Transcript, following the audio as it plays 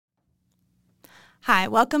Hi,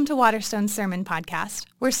 welcome to Waterstone's Sermon Podcast.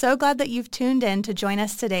 We're so glad that you've tuned in to join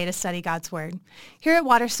us today to study God's Word. Here at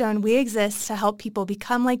Waterstone, we exist to help people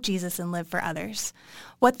become like Jesus and live for others.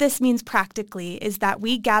 What this means practically is that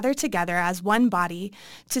we gather together as one body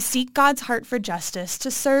to seek God's heart for justice,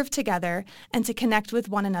 to serve together, and to connect with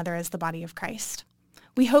one another as the body of Christ.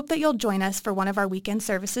 We hope that you'll join us for one of our weekend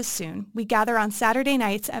services soon. We gather on Saturday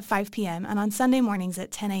nights at 5 p.m. and on Sunday mornings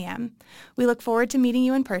at 10 a.m. We look forward to meeting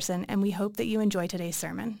you in person, and we hope that you enjoy today's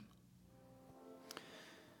sermon.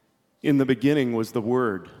 In the beginning was the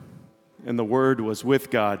Word, and the Word was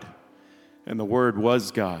with God, and the Word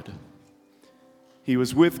was God. He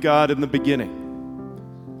was with God in the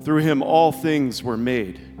beginning. Through him all things were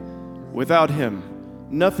made. Without him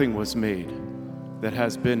nothing was made that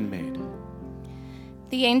has been made.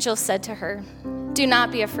 The angel said to her, "Do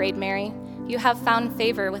not be afraid, Mary. You have found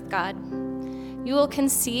favor with God. You will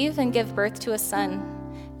conceive and give birth to a son,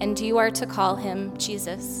 and you are to call him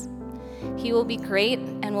Jesus. He will be great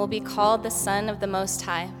and will be called the Son of the Most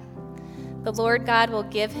High. The Lord God will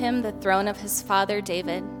give him the throne of his father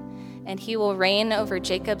David, and he will reign over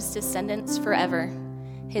Jacob's descendants forever.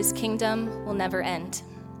 His kingdom will never end."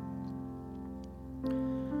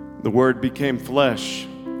 The Word became flesh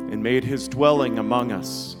and made his dwelling among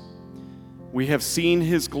us. We have seen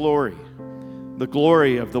his glory, the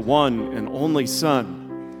glory of the one and only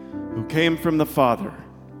Son, who came from the Father,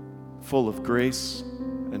 full of grace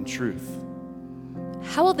and truth.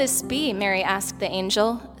 "How will this be?" Mary asked the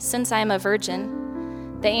angel, "since I am a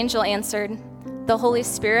virgin?" The angel answered, "The Holy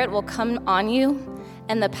Spirit will come on you,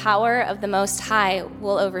 and the power of the Most High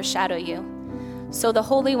will overshadow you. So the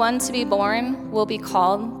Holy One to be born will be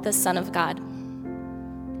called the Son of God."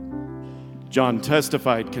 John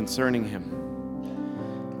testified concerning him.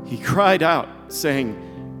 He cried out, saying,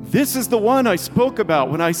 "This is the one I spoke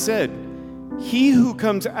about when I said, 'He who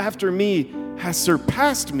comes after me has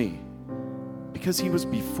surpassed me, because he was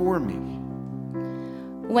before me.'"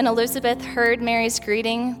 When Elizabeth heard Mary's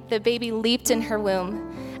greeting, the baby leaped in her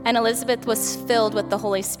womb, and Elizabeth was filled with the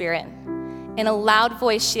Holy Spirit. In a loud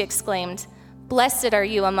voice she exclaimed, "Blessed are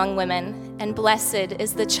you among women, and blessed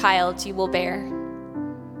is the child you will bear."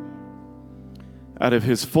 Out of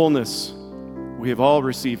his fullness, we have all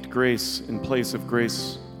received grace in place of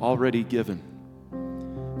grace already given.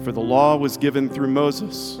 For the law was given through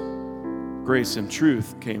Moses. Grace and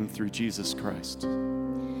truth came through Jesus Christ.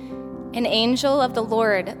 An angel of the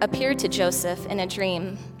Lord appeared to Joseph in a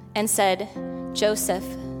dream and said, "Joseph,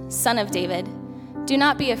 son of David, do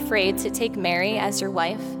not be afraid to take Mary as your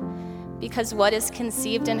wife, because what is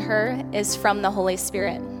conceived in her is from the Holy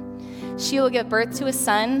Spirit. She will give birth to a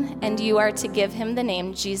son, and you are to give him the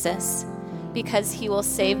name Jesus, because he will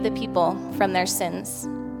save the people from their sins."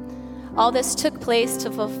 All this took place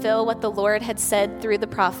to fulfill what the Lord had said through the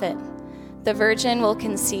prophet. "The virgin will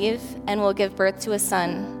conceive and will give birth to a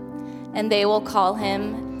son, and they will call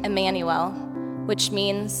him Emmanuel," which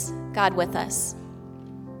means God with us.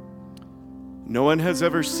 No one has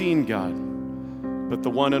ever seen God, but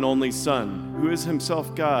the one and only Son, who is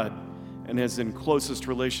himself God and is in closest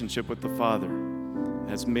relationship with the Father,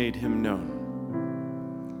 has made him known.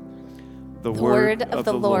 The word of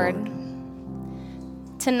the Lord.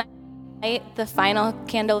 Tonight, the final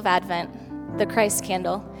candle of Advent, the Christ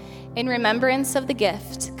candle, in remembrance of the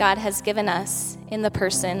gift God has given us in the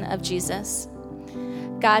person of Jesus.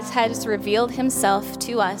 God has revealed himself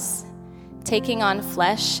to us, taking on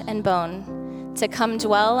flesh and bone, to come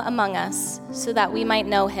dwell among us so that we might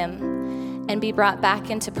know him and be brought back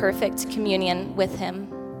into perfect communion with him.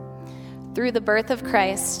 Through the birth of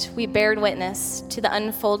Christ, we bear witness to the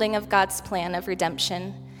unfolding of God's plan of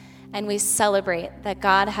redemption, and we celebrate that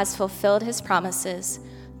God has fulfilled his promises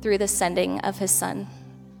through the sending of his Son.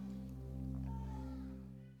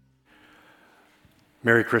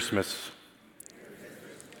 Merry Christmas.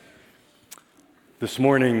 This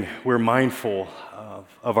morning, we're mindful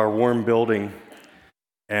of our warm building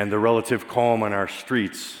and the relative calm on our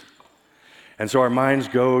streets. And so our minds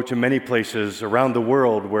go to many places around the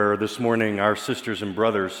world where this morning our sisters and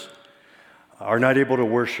brothers are not able to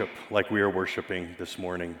worship like we are worshiping this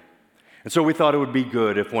morning. And so we thought it would be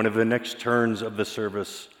good if one of the next turns of the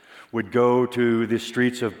service would go to the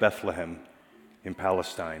streets of Bethlehem in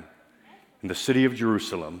Palestine, in the city of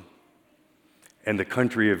Jerusalem, and the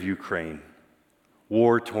country of Ukraine,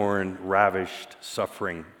 war-torn, ravished,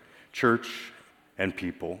 suffering, church and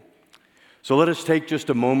people. So let us take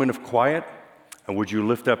just a moment of quiet, and would you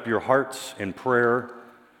lift up your hearts in prayer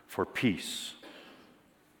for peace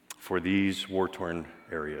for these war-torn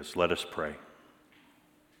areas. Let us pray.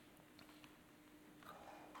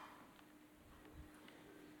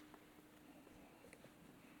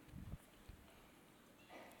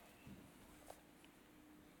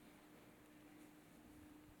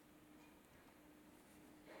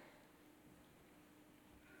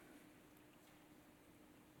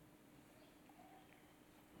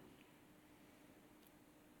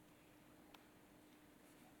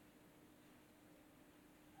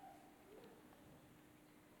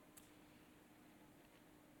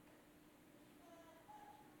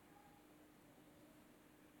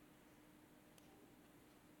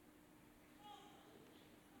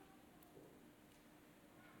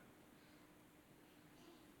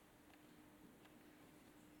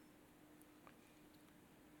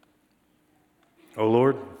 O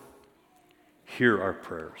Lord, hear our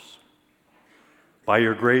prayers. By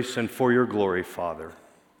your grace and for your glory, Father.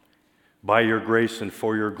 By your grace and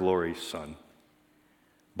for your glory, Son.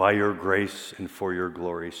 By your grace and for your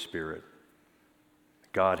glory, Spirit.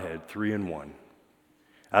 Godhead, three in one.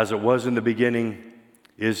 As it was in the beginning,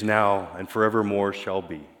 is now, and forevermore shall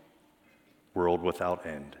be. World without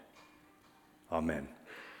end. Amen.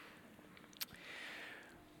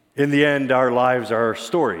 In the end, our lives are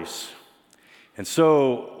stories. And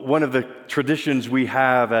so one of the traditions we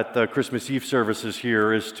have at the Christmas Eve services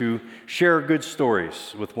here is to share good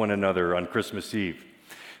stories with one another on Christmas Eve.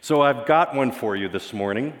 So I've got one for you this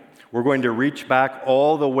morning. We're going to reach back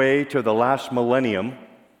all the way to the last millennium.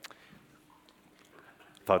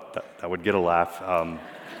 Thought that would get a laugh.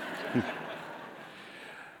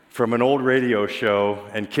 From an old radio show,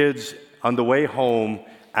 and kids, on the way home,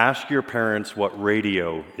 ask your parents what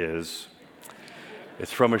radio is.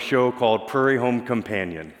 It's from a show called Prairie Home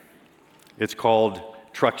Companion. It's called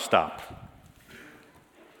Truck Stop.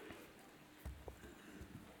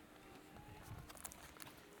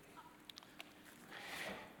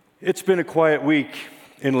 It's been a quiet week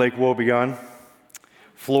in Lake Wobegon.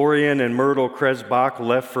 Florian and Myrtle Kresbach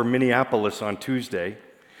left for Minneapolis on Tuesday.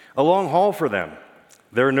 A long haul for them.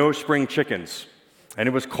 There are no spring chickens, and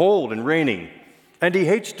it was cold and raining, and he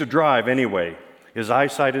hates to drive anyway. His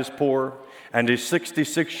eyesight is poor, and his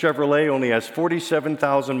 66 Chevrolet only has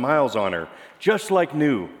 47,000 miles on her, just like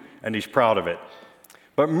new, and he's proud of it.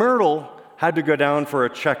 But Myrtle had to go down for a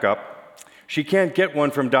checkup. She can't get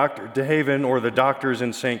one from Dr. DeHaven or the doctors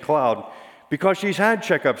in St. Cloud because she's had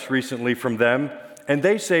checkups recently from them, and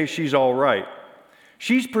they say she's all right.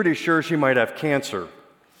 She's pretty sure she might have cancer.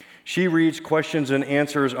 She reads questions and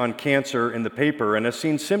answers on cancer in the paper and has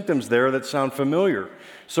seen symptoms there that sound familiar.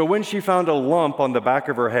 So when she found a lump on the back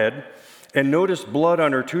of her head and noticed blood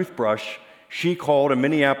on her toothbrush, she called a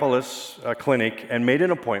Minneapolis clinic and made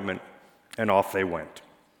an appointment, and off they went.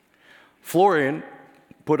 Florian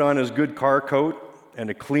put on his good car coat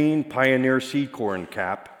and a clean Pioneer seed corn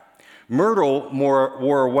cap. Myrtle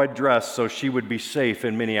wore a white dress so she would be safe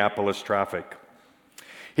in Minneapolis traffic.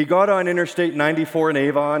 He got on Interstate 94 in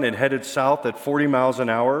Avon and headed south at 40 miles an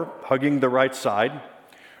hour, hugging the right side.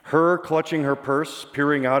 Her clutching her purse,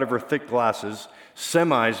 peering out of her thick glasses,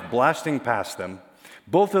 semis blasting past them,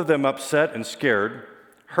 both of them upset and scared,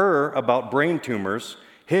 her about brain tumors,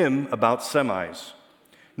 him about semis.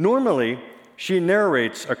 Normally, she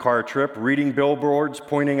narrates a car trip, reading billboards,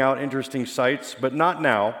 pointing out interesting sights, but not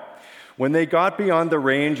now. When they got beyond the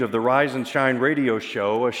range of the Rise and Shine radio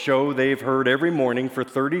show, a show they've heard every morning for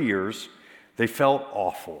 30 years, they felt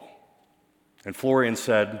awful. And Florian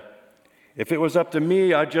said, "If it was up to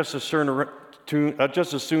me, I'd just as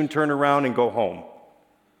soon turn around and go home."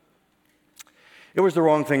 It was the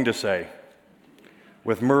wrong thing to say.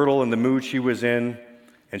 With Myrtle in the mood she was in,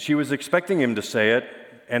 and she was expecting him to say it,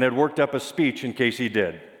 and had worked up a speech in case he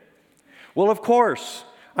did. "Well, of course.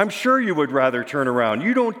 I'm sure you would rather turn around.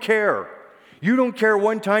 You don't care. You don't care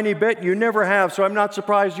one tiny bit. You never have, so I'm not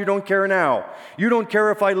surprised you don't care now. You don't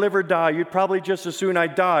care if I live or die. You'd probably just as soon I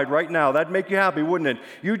died right now. That'd make you happy, wouldn't it?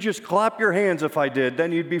 You'd just clap your hands if I did.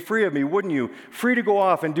 Then you'd be free of me, wouldn't you? Free to go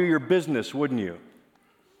off and do your business, wouldn't you?"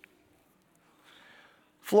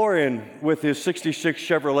 Florian, with his 66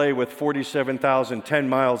 Chevrolet with 47,010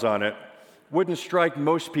 miles on it, wouldn't strike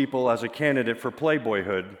most people as a candidate for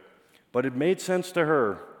playboyhood, but it made sense to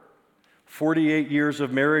her. 48 years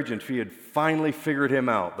of marriage, and she had finally figured him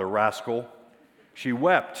out, the rascal. She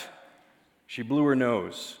wept. She blew her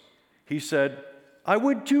nose. He said, "I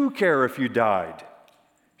would too care if you died."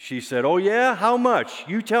 She said, "Oh yeah? How much?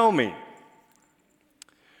 You tell me."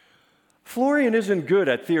 Florian isn't good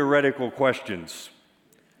at theoretical questions.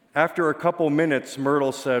 After a couple minutes,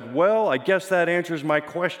 Myrtle said, "Well, I guess that answers my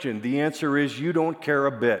question. The answer is you don't care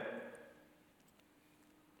a bit."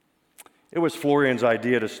 It was Florian's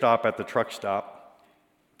idea to stop at the truck stop.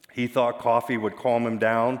 He thought coffee would calm him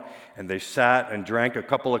down, and they sat and drank a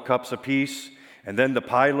couple of cups apiece, and then the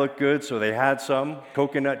pie looked good, so they had some,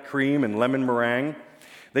 coconut cream and lemon meringue.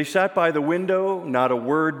 They sat by the window, not a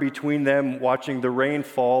word between them, watching the rain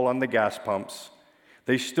fall on the gas pumps.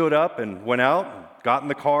 They stood up and went out and got in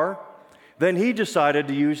the car. Then he decided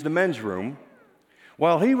to use the men's room.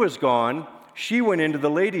 While he was gone, she went into the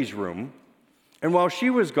ladies' room. And while she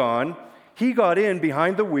was gone, he got in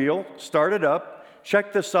behind the wheel, started up,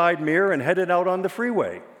 checked the side mirror, and headed out on the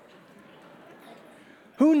freeway.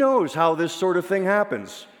 Who knows how this sort of thing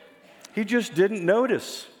happens? He just didn't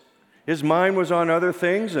notice. His mind was on other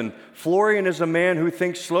things, and Florian is a man who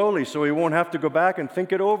thinks slowly, so he won't have to go back and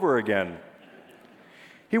think it over again.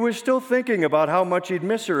 He was still thinking about how much he'd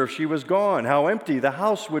miss her if she was gone, how empty the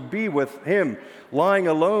house would be with him lying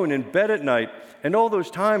alone in bed at night, and all those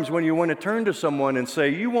times when you want to turn to someone and say,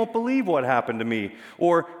 "You won't believe what happened to me,"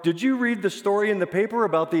 or "Did you read the story in the paper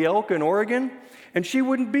about the elk in Oregon?" And she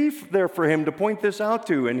wouldn't be there for him to point this out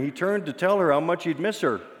to, and he turned to tell her how much he'd miss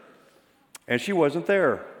her, and she wasn't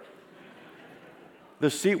there. The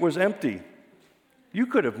seat was empty. You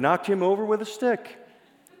could have knocked him over with a stick.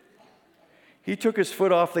 He took his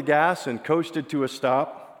foot off the gas and coasted to a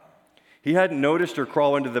stop. He hadn't noticed her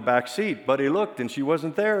crawl into the back seat, but he looked and she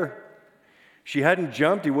wasn't there. She hadn't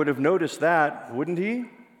jumped, he would have noticed that, wouldn't he?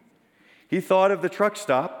 He thought of the truck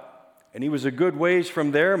stop, and he was a good ways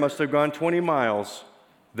from there, must have gone 20 miles.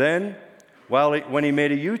 Then, when he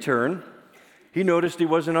made a U-turn, he noticed he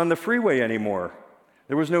wasn't on the freeway anymore.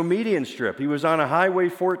 There was no median strip. He was on a Highway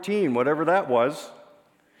 14, whatever that was.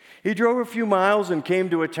 He drove a few miles and came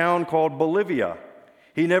to a town called Bolivia.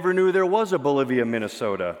 He never knew there was a Bolivia,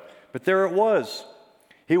 Minnesota, but there it was.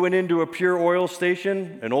 He went into a Pure Oil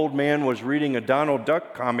station. An old man was reading a Donald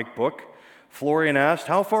Duck comic book. Florian asked,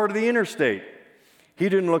 "How far to the interstate?" He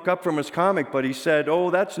didn't look up from his comic, but he said,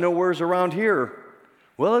 "Oh, that's nowheres around here."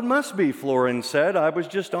 "Well, it must be," Florian said. "I was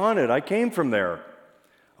just on it. I came from there."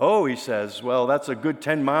 "Oh," he says, "well, that's a good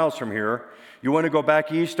 10 miles from here. You want to go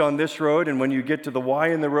back east on this road, and when you get to the Y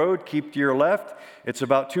in the road, keep to your left. It's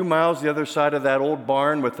about 2 miles the other side of that old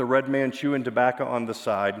barn with the red man chewing tobacco on the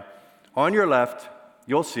side. On your left,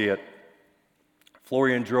 you'll see it."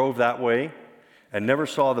 Florian drove that way and never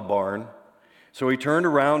saw the barn. So he turned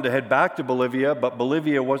around to head back to Bolivia, but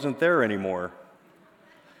Bolivia wasn't there anymore.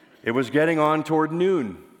 It was getting on toward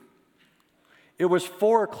noon. It was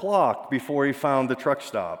 4 o'clock before he found the truck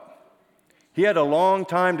stop. He had a long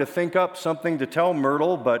time to think up something to tell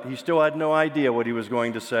Myrtle, but he still had no idea what he was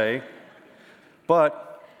going to say.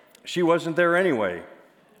 But she wasn't there anyway.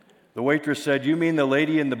 The waitress said, "You mean the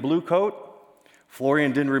lady in the blue coat?"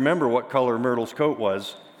 Florian didn't remember what color Myrtle's coat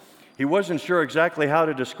was. He wasn't sure exactly how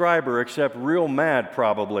to describe her, except real mad,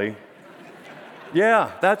 probably.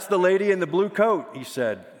 "Yeah, that's the lady in the blue coat," he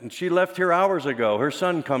said, "and she left here hours ago. Her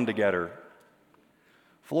son come to get her."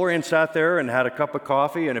 Florian sat there and had a cup of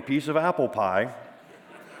coffee and a piece of apple pie.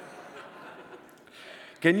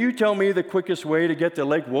 "Can you tell me the quickest way to get to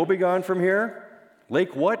Lake Wobegon from here?"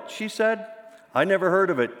 "Lake what?" she said. "I never heard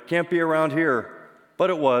of it. Can't be around here." But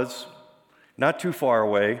it was, not too far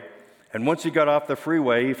away. And once he got off the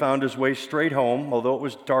freeway, he found his way straight home, although it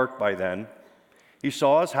was dark by then. He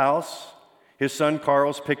saw his house. His son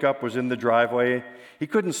Carl's pickup was in the driveway. He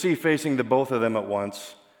couldn't see facing the both of them at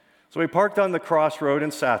once. So he parked on the crossroad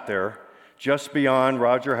and sat there, just beyond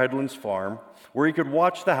Roger Hedlund's farm, where he could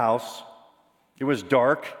watch the house. It was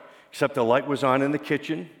dark, except the light was on in the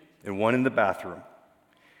kitchen and one in the bathroom.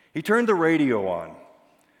 He turned the radio on.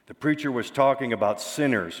 The preacher was talking about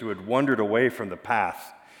sinners who had wandered away from the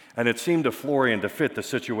path, and it seemed to Florian to fit the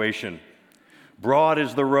situation. Broad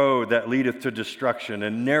is the road that leadeth to destruction,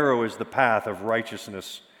 and narrow is the path of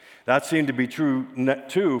righteousness. That seemed to be true,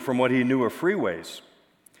 too, from what he knew of freeways.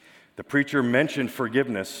 The preacher mentioned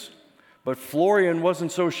forgiveness, but Florian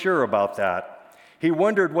wasn't so sure about that. He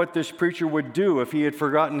wondered what this preacher would do if he had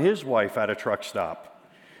forgotten his wife at a truck stop.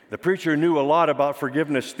 The preacher knew a lot about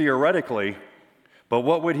forgiveness theoretically, but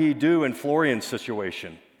what would he do in Florian's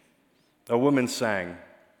situation? A woman sang,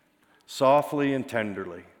 softly and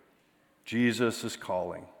tenderly, "Jesus is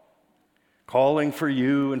calling, calling for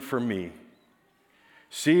you and for me.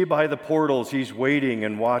 See by the portals he's waiting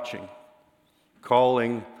and watching,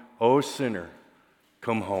 calling, O sinner,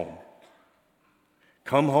 come home.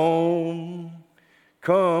 Come home,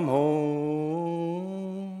 come home.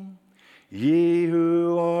 Ye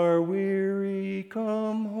who are weary,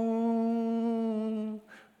 come home."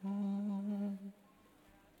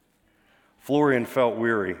 Florian felt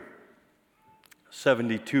weary.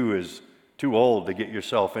 72 is too old to get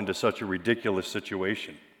yourself into such a ridiculous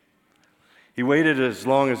situation. He waited as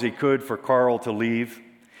long as he could for Carl to leave.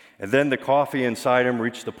 And then the coffee inside him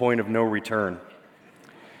reached the point of no return.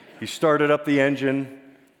 He started up the engine,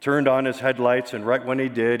 turned on his headlights, and right when he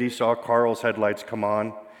did, he saw Carl's headlights come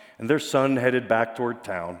on, and their son headed back toward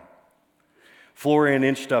town. Florian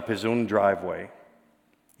inched up his own driveway.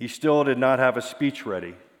 He still did not have a speech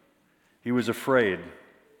ready. He was afraid.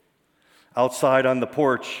 Outside on the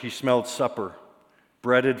porch, he smelled supper,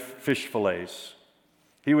 breaded fish fillets.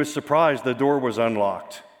 He was surprised the door was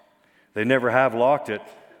unlocked. They never have locked it.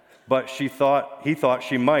 But he thought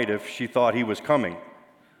she might if she thought he was coming.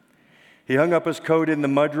 He hung up his coat in the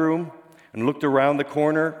mudroom and looked around the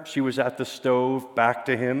corner. She was at the stove, back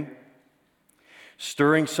to him,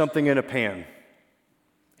 stirring something in a pan.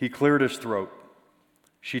 He cleared his throat.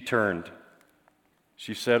 She turned.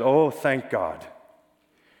 She said, "Oh, thank God."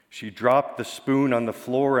 She dropped the spoon on the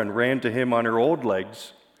floor and ran to him on her old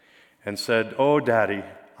legs and said, "Oh, Daddy,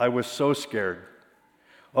 I was so scared.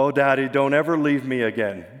 Oh, Daddy, don't ever leave me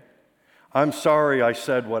again. I'm sorry I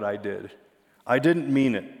said what I did. I didn't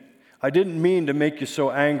mean it. I didn't mean to make you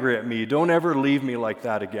so angry at me. Don't ever leave me like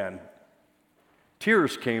that again."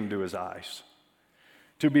 Tears came to his eyes.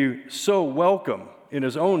 To be so welcome in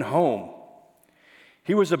his own home.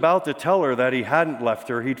 He was about to tell her that he hadn't left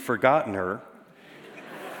her, he'd forgotten her.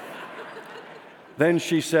 Then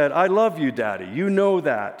she said, "I love you, Daddy. You know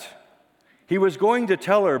that." He was going to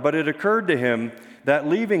tell her, but it occurred to him that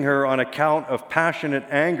leaving her on account of passionate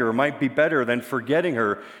anger might be better than forgetting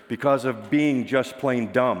her because of being just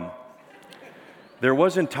plain dumb. There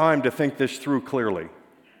wasn't time to think this through clearly.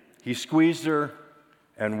 He squeezed her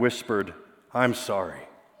and whispered, "I'm sorry.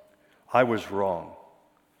 I was wrong.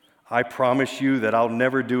 I promise you that I'll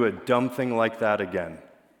never do a dumb thing like that again."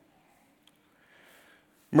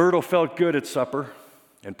 Myrtle felt good at supper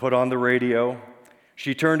and put on the radio.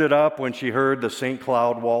 She turned it up when she heard the St.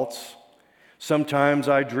 Cloud waltz. "Sometimes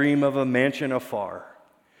I dream of a mansion afar,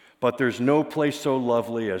 but there's no place so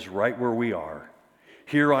lovely as right where we are,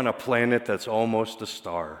 here on a planet that's almost a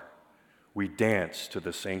star. We dance to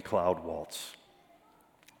the St. Cloud waltz."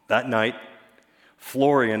 That night,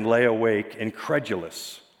 Florian lay awake,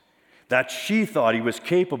 incredulous, that she thought he was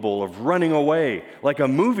capable of running away like a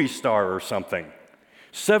movie star or something.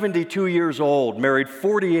 72 years old, married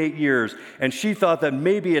 48 years, and she thought that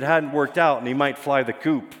maybe it hadn't worked out and he might fly the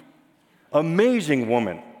coop. Amazing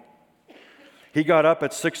woman. He got up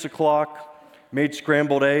at 6 o'clock, made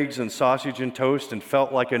scrambled eggs and sausage and toast, and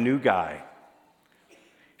felt like a new guy.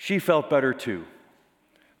 She felt better too.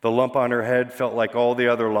 The lump on her head felt like all the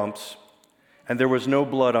other lumps, and there was no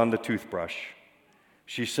blood on the toothbrush.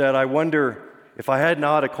 She said, "I wonder if I hadn't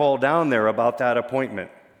ought to call down there about that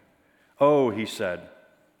appointment." "Oh," he said,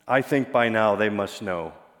 "I think by now they must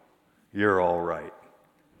know you're all right."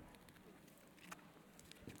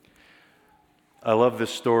 I love this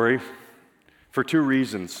story for two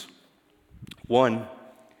reasons. One,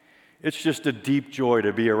 it's just a deep joy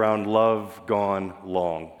to be around love gone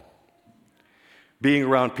long. Being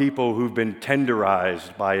around people who've been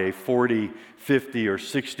tenderized by a 40, 50, or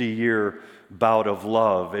 60-year bout of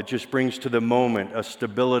love, it just brings to the moment a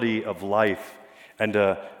stability of life and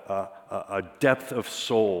a depth of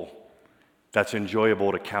soul that's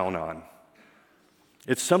enjoyable to count on.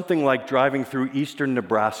 It's something like driving through eastern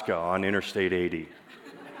Nebraska on Interstate 80.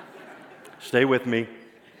 Stay with me.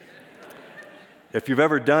 If you've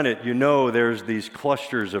ever done it, you know there's these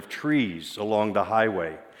clusters of trees along the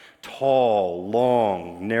highway. Tall,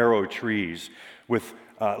 long, narrow trees with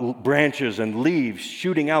branches and leaves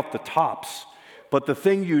shooting out the tops. But the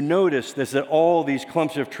thing you notice is that all these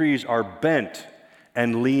clumps of trees are bent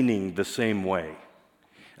and leaning the same way,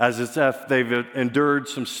 as if they've endured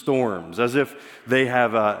some storms, as if they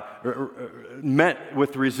have met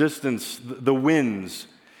with resistance, the winds,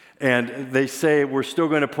 and they say we're still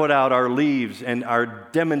going to put out our leaves and our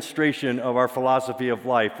demonstration of our philosophy of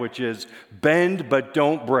life, which is bend but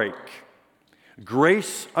don't break,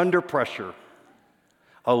 grace under pressure,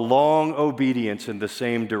 a long obedience in the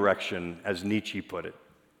same direction, as Nietzsche put it.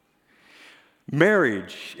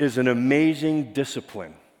 Marriage is an amazing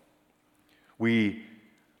discipline. We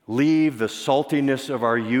leave the saltiness of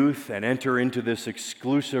our youth and enter into this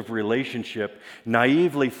exclusive relationship,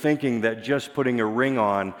 naively thinking that just putting a ring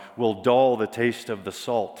on will dull the taste of the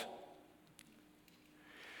salt.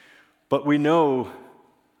 But we know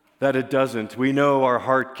that it doesn't. We know our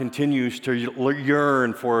heart continues to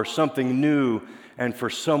yearn for something new and for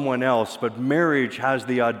someone else, but marriage has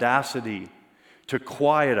the audacity to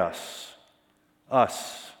quiet us,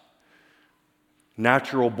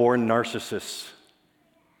 natural-born narcissists,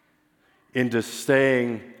 into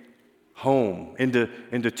staying home,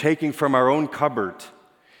 into taking from our own cupboard,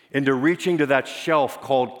 into reaching to that shelf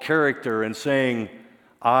called character and saying,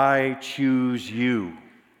 "I choose you.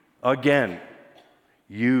 Again,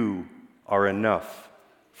 you are enough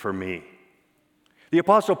for me." The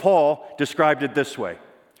Apostle Paul described it this way: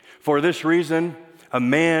 "For this reason, a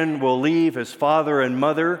man will leave his father and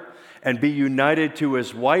mother and be united to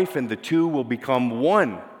his wife, and the two will become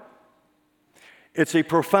one." It's a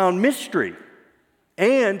profound mystery.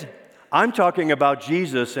 And I'm talking about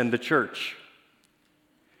Jesus and the church.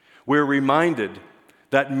 We're reminded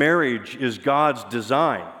that marriage is God's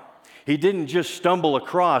design. He didn't just stumble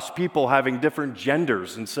across people having different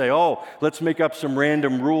genders and say, "Oh, let's make up some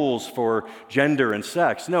random rules for gender and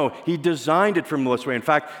sex." No, he designed it from this way. In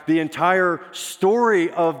fact, the entire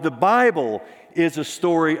story of the Bible is a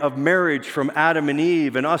story of marriage from Adam and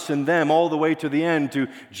Eve and us and them all the way to the end to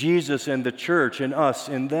Jesus and the church and us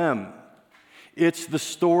and them. It's the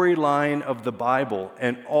storyline of the Bible,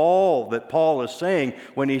 and all that Paul is saying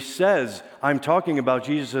when he says, I'm talking about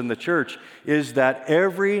Jesus and the church, is that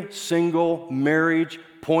every single marriage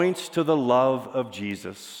points to the love of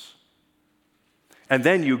Jesus. And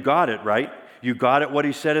then you got it, right? You got it what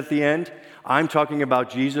he said at the end? I'm talking about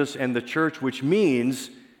Jesus and the church, which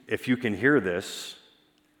means, if you can hear this,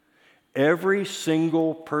 every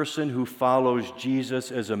single person who follows Jesus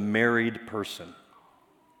is a married person.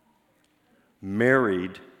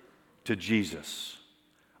 Married to Jesus.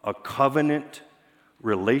 A covenant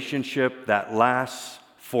relationship that lasts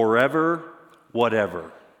forever,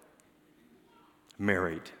 whatever.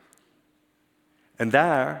 Married. And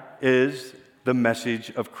that is the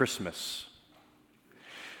message of Christmas.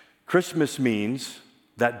 Christmas means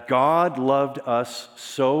that God loved us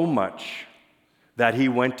so much that he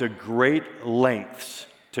went to great lengths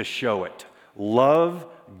to show it. Love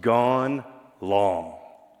gone long.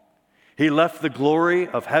 He left the glory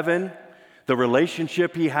of heaven, the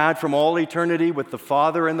relationship he had from all eternity with the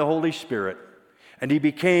Father and the Holy Spirit, and he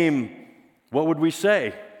became, what would we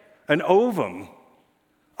say, an ovum,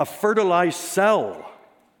 a fertilized cell.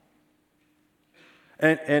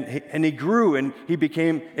 And he grew and he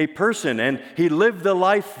became a person and he lived the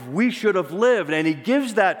life we should have lived, and he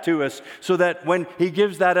gives that to us so that when he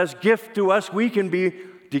gives that as gift to us, we can be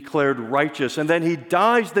declared righteous. And then he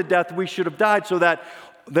dies the death we should have died so that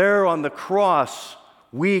there on the cross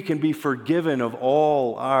we can be forgiven of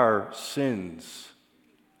all our sins.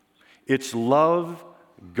 It's love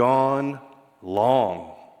gone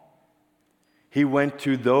long. He went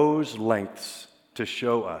to those lengths to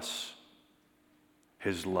show us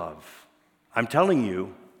his love. I'm telling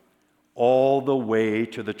you, all the way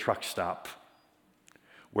to the truck stop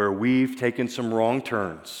where we've taken some wrong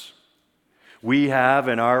turns. We have,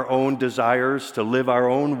 in our own desires to live our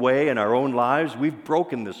own way in our own lives, we've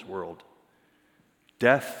broken this world.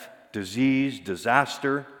 Death, disease,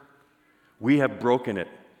 disaster, we have broken it.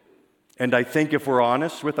 And I think if we're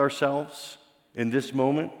honest with ourselves in this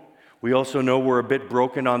moment, we also know we're a bit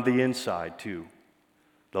broken on the inside too.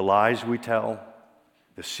 The lies we tell,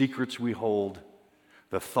 the secrets we hold,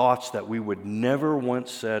 the thoughts that we would never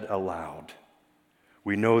once said aloud.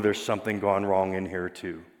 We know there's something gone wrong in here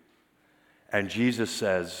too. And Jesus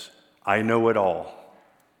says, I know it all,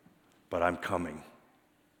 but I'm coming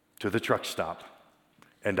to the truck stop,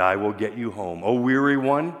 and I will get you home. Oh, weary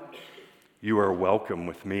one, you are welcome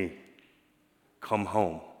with me. Come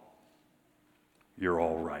home. You're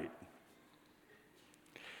all right.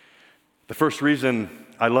 The first reason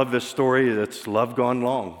I love this story is it's love gone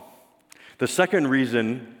long. The second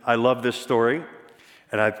reason I love this story,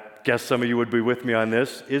 and I guess some of you would be with me on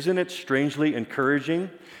this, isn't it strangely encouraging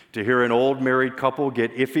to hear an old married couple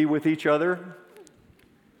get iffy with each other?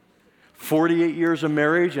 48 years of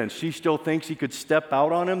marriage, and she still thinks he could step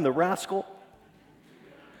out on him, the rascal.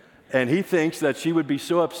 And he thinks that she would be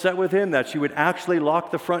so upset with him that she would actually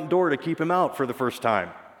lock the front door to keep him out for the first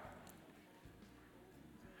time.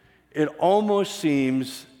 It almost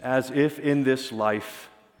seems as if in this life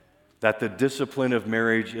that the discipline of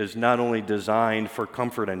marriage is not only designed for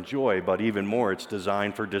comfort and joy, but even more, it's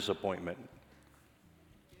designed for disappointment.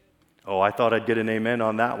 Oh, I thought I'd get an amen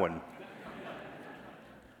on that one.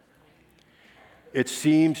 It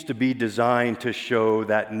seems to be designed to show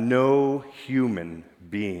that no human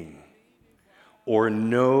being or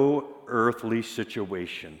no earthly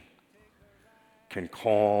situation can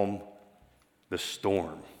calm the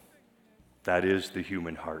storm that is the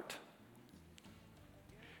human heart.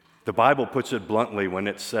 The Bible puts it bluntly when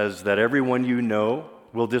it says that everyone you know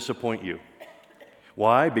will disappoint you.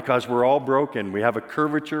 Why? Because we're all broken. We have a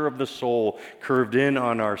curvature of the soul curved in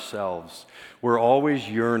on ourselves. We're always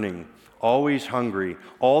yearning, always hungry.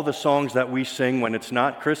 All the songs that we sing when it's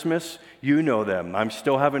not Christmas, you know them. I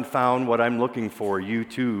still haven't found what I'm looking for. You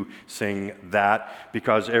too sing that,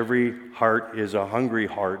 because every heart is a hungry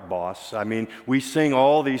heart, boss. I mean, we sing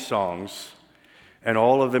all these songs, and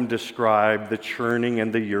all of them describe the churning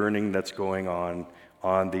and the yearning that's going on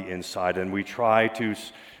the inside. And we try to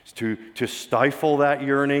stifle that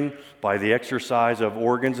yearning by the exercise of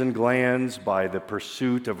organs and glands, by the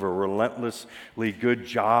pursuit of a relentlessly good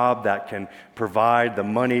job that can provide the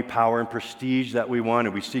money, power, and prestige that we want,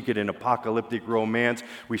 and we seek it in apocalyptic romance.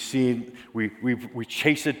 We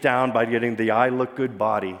chase it down by getting the I look good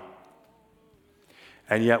body.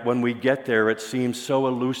 And yet when we get there, it seems so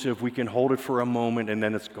elusive. We can hold it for a moment and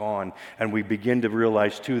then it's gone. And we begin to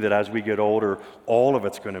realize too that as we get older, all of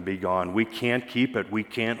it's going to be gone. We can't keep it. We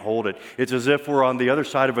can't hold it. It's as if we're on the other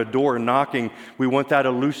side of a door knocking. We want that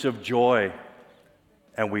elusive joy,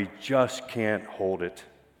 and we just can't hold it.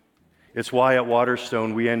 It's why at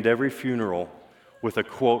Waterstone we end every funeral with a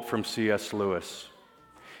quote from C.S. Lewis.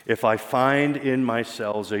 If I find in my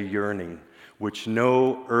cells a yearning which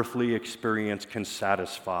no earthly experience can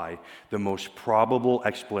satisfy, the most probable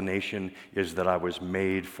explanation is that I was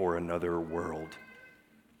made for another world.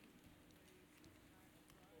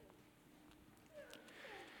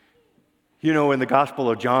 You know, in the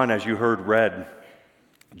Gospel of John, as you heard read,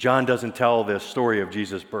 John doesn't tell the story of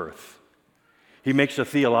Jesus' birth. He makes a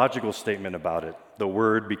theological statement about it. The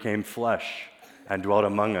Word became flesh and dwelt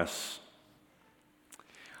among us.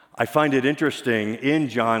 I find it interesting in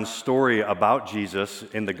John's story about Jesus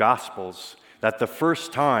in the Gospels that the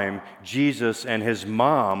first time Jesus and his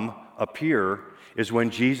mom appear is when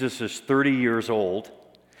Jesus is 30 years old,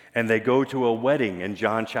 and they go to a wedding in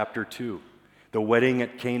John chapter 2, the wedding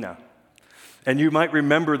at Cana. And you might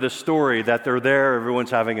remember the story that they're there,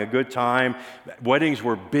 everyone's having a good time. Weddings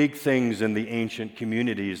were big things in the ancient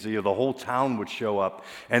communities. The whole town would show up,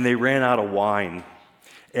 and they ran out of wine.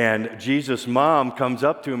 And Jesus' mom comes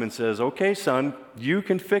up to him and says, "Okay, son, you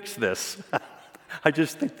can fix this." I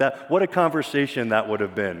just think that, what a conversation that would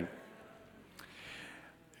have been.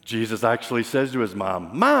 Jesus actually says to his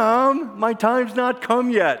mom, "Mom, my time's not come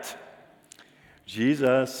yet."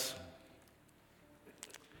 Jesus.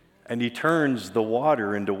 And he turns the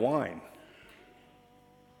water into wine.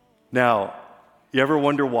 Now, you ever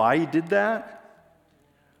wonder why he did that?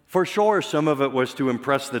 For sure, some of it was to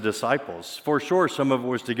impress the disciples. For sure, some of it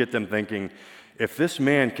was to get them thinking, if this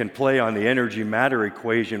man can play on the energy-matter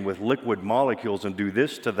equation with liquid molecules and do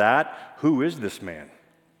this to that, who is this man?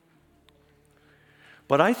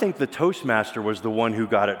 But I think the Toastmaster was the one who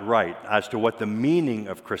got it right as to what the meaning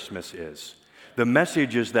of Christmas is. The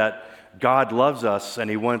message is that God loves us and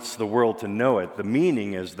he wants the world to know it. The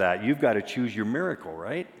meaning is that you've got to choose your miracle,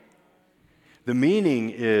 right? The meaning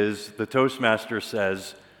is, the Toastmaster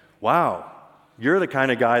says, wow, you're the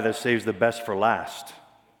kind of guy that saves the best for last.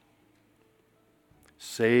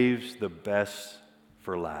 Saves the best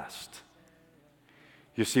for last.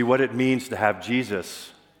 You see, what it means to have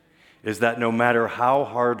Jesus is that no matter how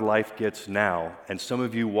hard life gets now, and some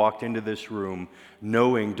of you walked into this room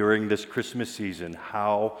knowing during this Christmas season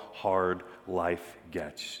how hard life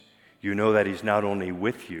gets, you know that he's not only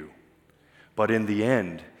with you, but in the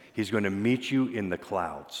end, he's going to meet you in the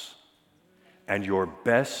clouds. And your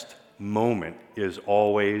best moment is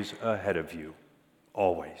always ahead of you,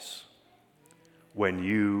 always, when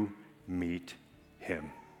you meet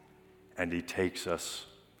him and he takes us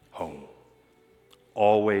home.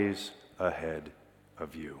 Always ahead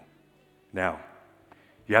of you. Now,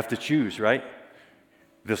 you have to choose, right?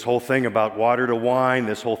 This whole thing about water to wine,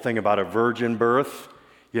 this whole thing about a virgin birth,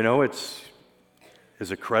 you know, is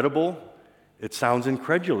it credible? It sounds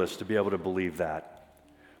incredulous to be able to believe that.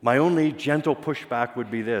 My only gentle pushback would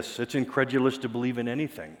be this: it's incredulous to believe in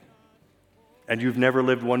anything. And you've never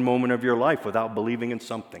lived one moment of your life without believing in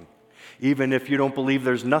something. Even if you don't believe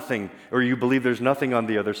there's nothing, or you believe there's nothing on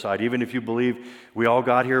the other side, even if you believe we all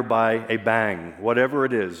got here by a bang, whatever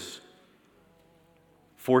it is,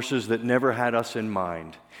 forces that never had us in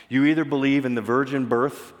mind. You either believe in the virgin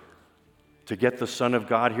birth to get the Son of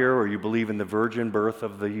God here, or you believe in the virgin birth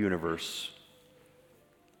of the universe.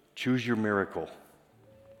 Choose your miracle.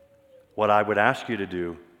 What I would ask you to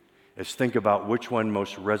do is think about which one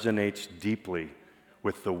most resonates deeply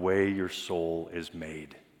with the way your soul is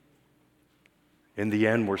made. In the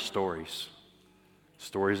end, we're stories.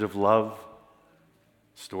 Stories of love,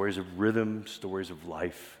 stories of rhythm, stories of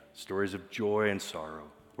life, stories of joy and sorrow.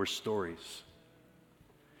 We're stories.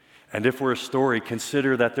 And if we're a story,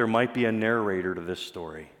 consider that there might be a narrator to this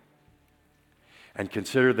story. And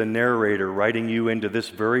consider the narrator writing you into this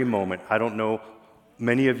very moment. I don't know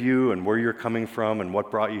many of you and where you're coming from and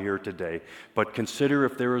what brought you here today, but consider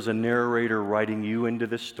if there is a narrator writing you into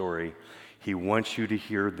this story. He wants you to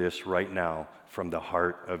hear this right now from the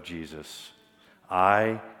heart of Jesus.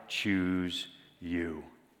 I choose you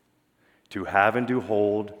to have and to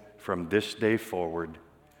hold from this day forward,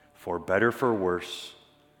 for better, for worse,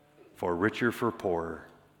 for richer, for poorer,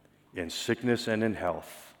 in sickness and in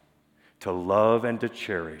health, to love and to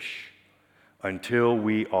cherish until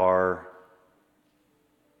we are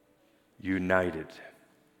united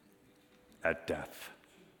at death.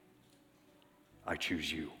 I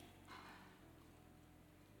choose you.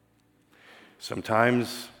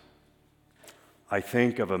 Sometimes I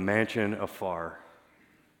think of a mansion afar,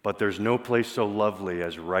 But there's no place so lovely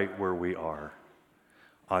as right where we are,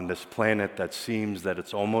 on this planet that seems that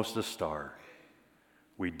it's almost a star.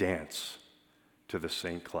 We dance to the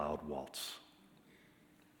St. Cloud Waltz.